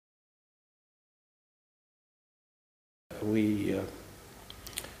we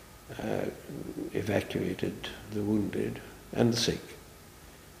evacuated the wounded and the sick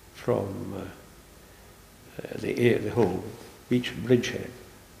from the whole bridgehead.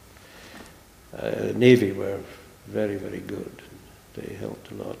 The Navy were very, very good. They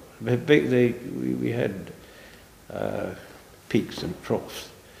helped a lot. We had peaks and troughs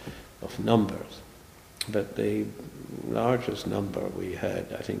of numbers, but the largest number we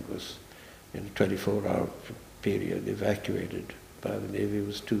had, I think, was in a 24-hour period evacuated by the Navy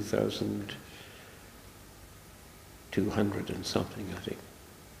was 2,200 and something, I think.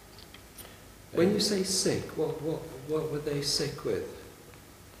 When you say sick, what were they sick with?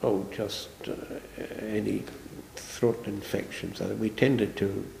 Oh, just any throat infections. We tended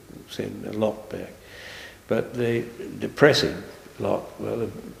to send a lot back. But the depressing lot were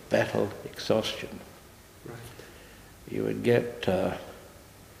the battle exhaustion. Right. You would get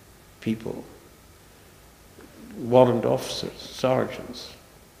people, warrant officers, sergeants,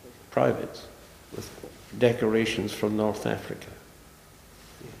 privates, with decorations from North Africa,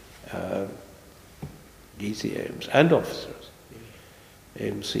 DCMs and officers,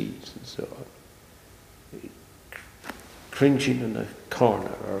 MCs and so on, cringing in a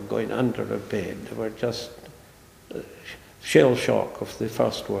corner or going under a bed. They were just shell shock of the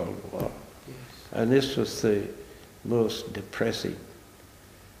First World War. Yes. And this was the most depressing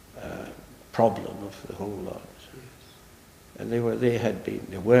problem of the whole lot. Yes. And they were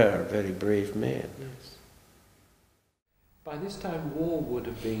very brave men. Yes. By this time, war would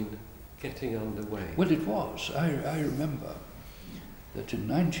have been getting underway. Well, it was. I remember that in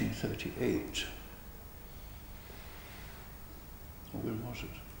 1938, or when was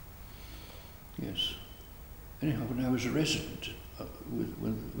it? Yes. Anyhow, when I was a resident with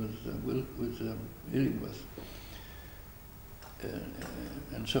Illingworth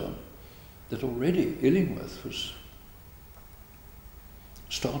and so on, that already Illingworth was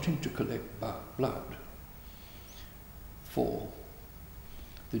starting to collect blood for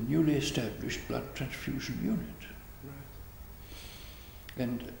the newly established blood transfusion unit. Right.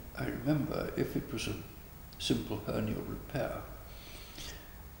 And I remember if it was a simple hernial repair,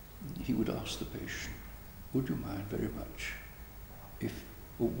 he would ask the patient, would you mind very much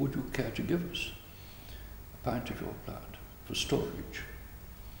or would you care to give us a pint of your blood for storage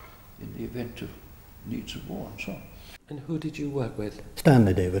in the event of needs of war and so on. And who did you work with?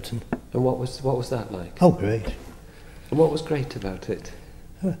 Stanley Davidson. And what was that like? Oh, great. And what was great about it?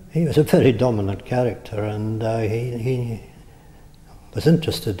 He was a very dominant character, and he was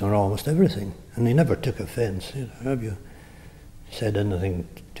interested in almost everything, and he never took offence. You know, have you said anything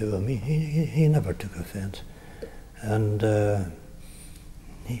to him? He never took offence, and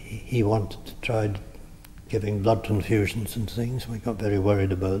he wanted to try giving blood transfusions and things. We got very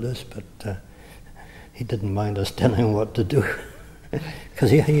worried about this, but he didn't mind us telling him what to do, because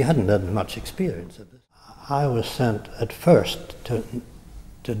he hadn't had much experience of this. I was sent at first to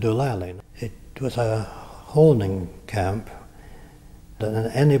Dehli. It was a holding camp, and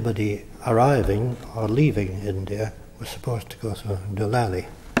anybody arriving or leaving India was supposed to go to Dehli.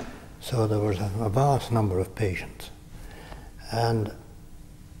 So there was a vast number of patients. And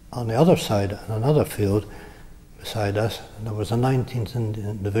on the other side, in another field beside us, there was a 19th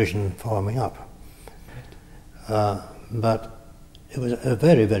Indian Division forming up. But it was a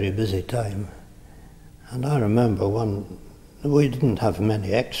very, very busy time. And I remember we didn't have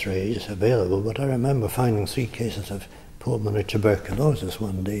many x-rays available, but I remember finding 3 cases of pulmonary tuberculosis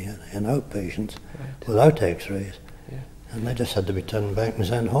one day in outpatients without x-rays. Yeah. And they just had to be turned back and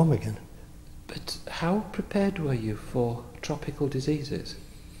sent home again. But how prepared were you for tropical diseases?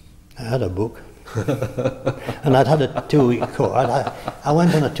 I had a book. And I'd had a 2-week course. I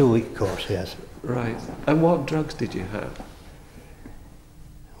went on a 2-week course, yes. Right. And what drugs did you have?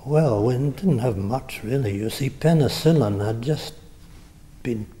 Well, we didn't have much really. You see, penicillin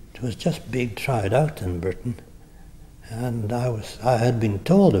was just being tried out in Britain, and I had been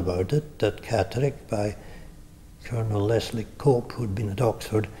told about it at Catterick by Colonel Leslie Cope, who'd been at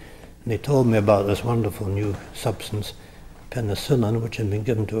Oxford, and he told me about this wonderful new substance, penicillin, which had been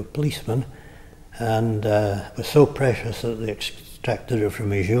given to a policeman, and it was so precious that they extracted it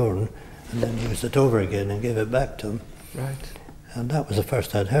from his urine and then used it over again and gave it back to him. Right. And that was the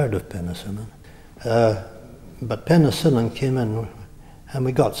first I'd heard of penicillin. But penicillin came in, and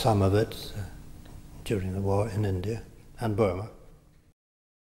we got some of it during the war in India and Burma.